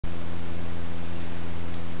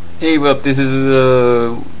Hey, Rob, this is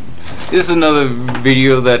another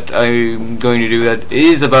video that I'm going to do that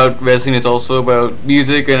is about wrestling. It's also about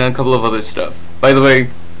music and a couple of other stuff. By the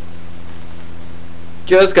way,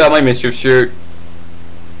 just got my Mischief shirt.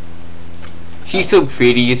 She's so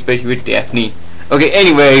pretty, especially with Daphne. Okay,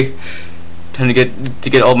 anyway, time to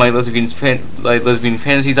get all my lesbian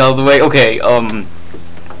fantasies out of the way. Okay,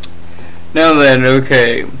 now then,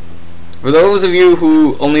 okay. For those of you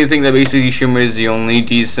who only think that basically Shimmer is the only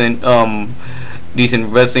decent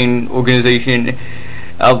wrestling organization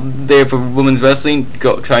out there for women's wrestling,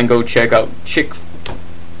 try and go check out Chick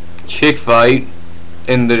Fight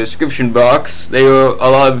in the description box. There are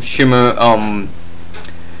a lot of Shimmer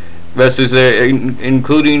wrestlers there,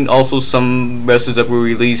 including also some wrestlers that were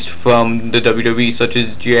released from the WWE, such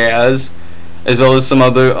as Jazz, as well as some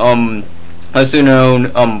other lesser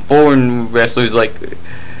known foreign wrestlers like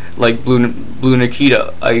Blue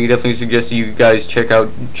Nikita. I definitely suggest you guys check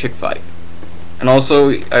out Chick Fight. And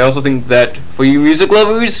also, I also think that for you music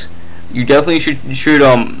lovers, you definitely should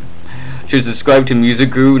subscribe to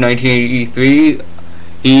Music Guru 1983.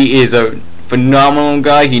 He is a phenomenal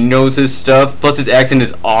guy. He knows his stuff. Plus, his accent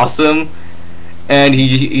is awesome, and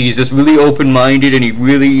he's just really open-minded, and he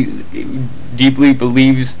really deeply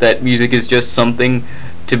believes that music is just something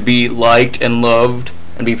to be liked and loved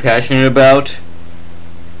and be passionate about.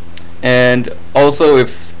 And also,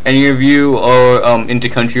 if any of you are into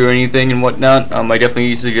country or anything and whatnot, I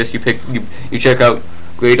definitely suggest you check out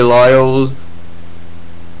Great Alliance.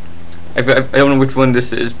 I don't know which one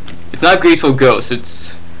this is. It's not Graceful Ghost.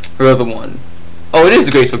 It's her other one. Oh, it is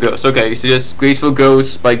Graceful Ghost. Okay, so just Graceful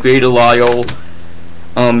Ghost by Great Alliance.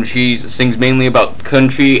 She sings mainly about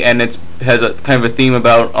country, and it has a kind of a theme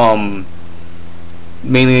about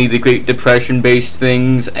mainly the Great Depression based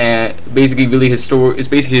things, and basically it's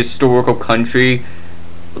basically historical country.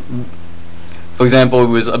 For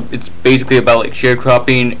example, it's basically about like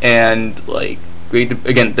sharecropping and like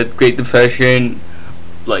the Great Depression,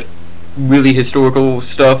 like really historical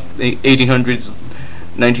stuff, 1800s,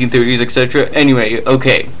 1930s, etc. Anyway,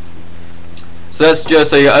 okay. So that's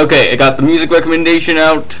just okay. I got the music recommendation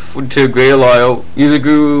out to Great Alliance, Music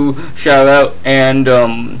Guru shout out, and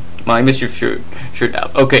my Mischief shirt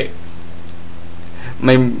out. Okay.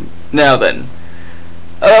 Now then,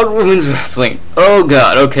 about women's wrestling. Oh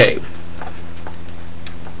God. Okay.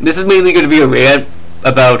 This is mainly going to be a rant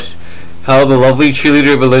about how the lovely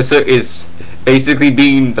cheerleader Melissa is basically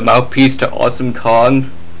being the mouthpiece to Awesome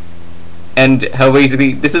Kong, and how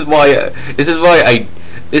basically this is what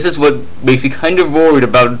makes me kind of worried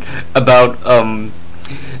about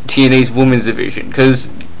TNA's women's division, because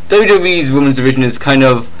WWE's women's division is kind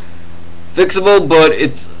of fixable, but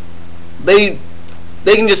they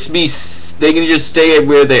can just stay at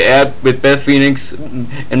where they're at with Beth Phoenix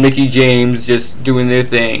and Mickie James just doing their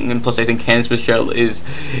thing, and plus I think Candice Michelle is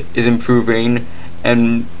improving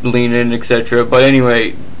and leaning, etc. But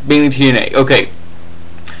anyway, mainly TNA. Okay,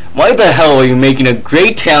 why the hell are you making a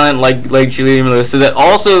great talent like Cheerleader Melissa that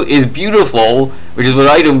also is beautiful, which is what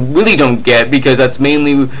I really don't get, because that's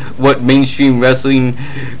mainly what mainstream wrestling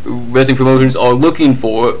promotions are looking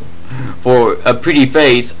for a pretty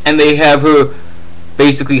face, and they have her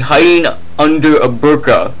basically hiding under a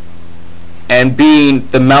burqa and being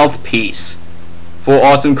the mouthpiece for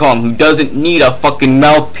Awesome Kong, who doesn't need a fucking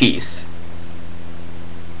mouthpiece.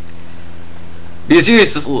 Because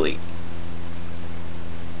seriously,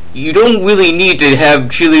 you don't really need to have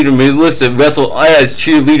Cheerleader Melissa wrestle as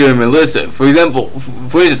Cheerleader Melissa. For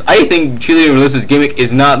instance, I think Cheerleader Melissa's gimmick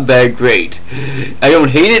is not that great. I don't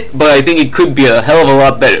hate it, but I think it could be a hell of a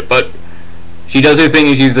lot better. But she does her thing,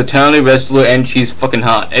 and she's a talented wrestler, and she's fucking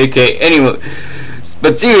hot. Okay, anyway,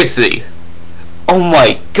 but seriously, oh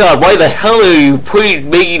my God, why the hell are you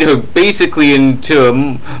making her basically into a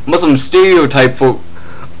Muslim stereotype for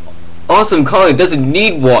Awesome Kong? It doesn't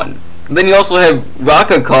need one. And then you also have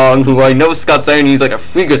Raka Kong, who I know Scott Steiner needs like a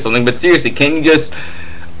freak or something, but seriously, can you just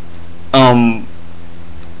can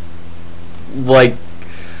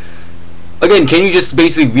you just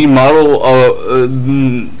basically remodel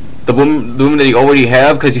the women that you already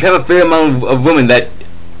have? Because you have a fair amount of women that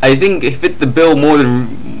I think fit the bill more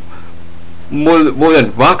than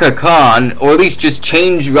Raka Khan, or at least just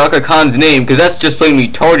change Raka Khan's name, because that's just plain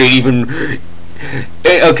retarded. Even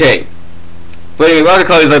okay. But anyway, Raka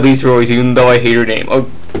Khan is at least Royce, even though I hate her name.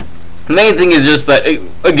 The main thing is just that,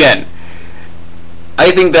 again,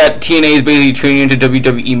 I think that TNA is basically turning into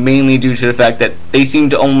WWE mainly due to the fact that they seem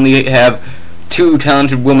to only have two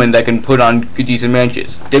talented women that can put on decent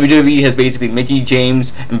matches. WWE has basically Mickie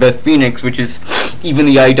James and Beth Phoenix, which is even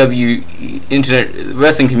the IW Internet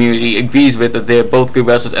Wrestling community agrees with, that they're both good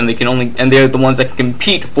wrestlers and they're the ones that can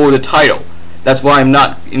compete for the title. That's why I'm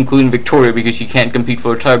not including Victoria, because she can't compete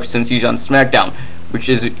for a title since she's on SmackDown, which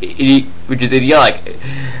is idiotic.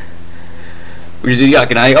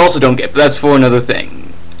 And I also don't get, but that's for another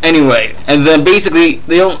thing. Anyway, and then basically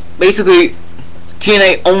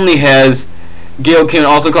TNA only has Gail Kim and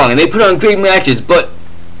Awesome Kong, and they put on great matches, but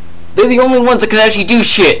they're the only ones that can actually do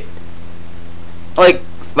shit. Like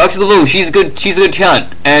Roxy Lavu, she's a good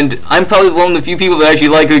talent, and I'm probably one of the few people that actually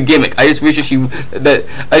like her gimmick. I just wish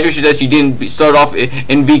that she didn't start off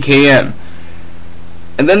in VKM.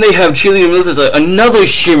 And then they have Cheerleader Melissa, another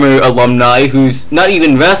Shimmer alumni who's not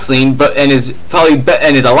even wrestling, is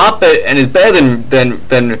a lot better and is better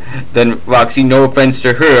than Roxy. No offense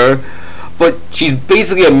to her. But she's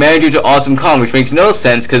basically a manager to Awesome Kong, which makes no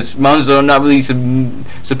sense because mountains are not really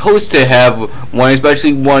supposed to have one,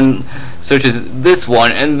 especially one such as this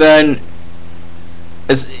one. And then,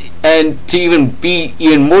 and to even be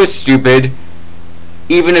even more stupid,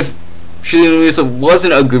 even if Cheerleader Melissa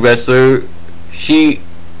wasn't a good wrestler, she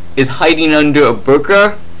is hiding under a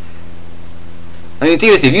burqa. I mean,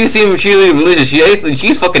 seriously, if you see Cheerleader Melissa,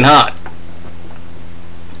 she's fucking hot.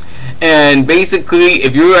 And basically,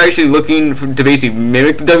 if you're actually looking to basically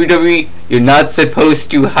mimic the WWE, you're not supposed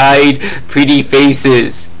to hide pretty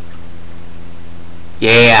faces.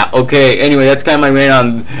 Yeah, okay, anyway, that's kind of my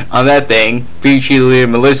rant on that thing. Free Cheerleader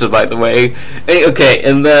Melissa, by the way. Okay,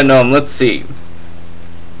 and then, let's see.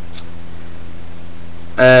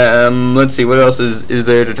 Let's see, what else is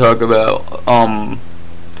there to talk about?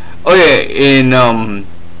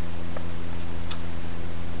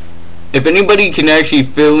 If anybody can actually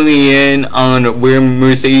fill me in on where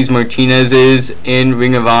Mercedes Martinez is in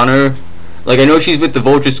Ring of Honor, like I know she's with the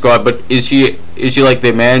Vulture Squad, but is she like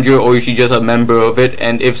the manager, or is she just a member of it?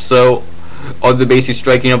 And if so, are they basically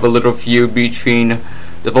striking up a little feud between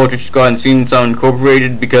the Vulture Squad and Sweet and Sour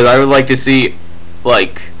Incorporated? Because I would like to see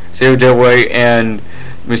like Sarah Del Rey and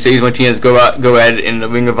Mercedes Martinez go at it in the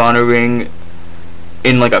Ring of Honor ring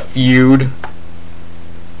in like a feud.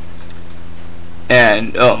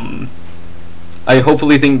 And I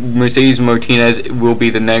hopefully think Mercedes Martinez will be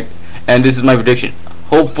the next, and this is my prediction.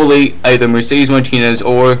 Hopefully, either Mercedes Martinez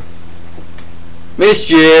or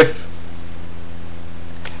Mischief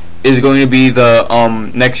is going to be the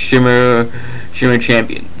next Shimmer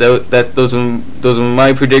champion. Those are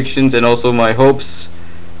my predictions and also my hopes.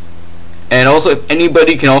 And also, if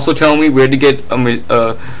anybody can also tell me where to get a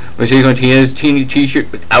Mercedes Martinez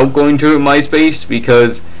t-shirt without going to her MySpace,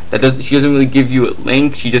 because she doesn't really give you a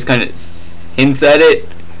link. She just kind of hints at it.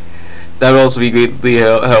 That would also be greatly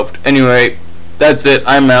helped. Anyway, that's it.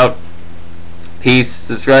 I'm out. Peace.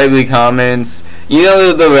 Subscribe, leave comments. You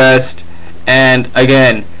know the rest. And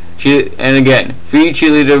again, free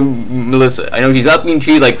Cheerleader Melissa. I know she's not being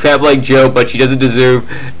treated like crap like Joe, but she doesn't deserve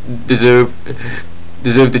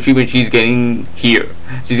the treatment she's getting here.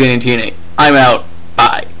 She's getting TNA. I'm out.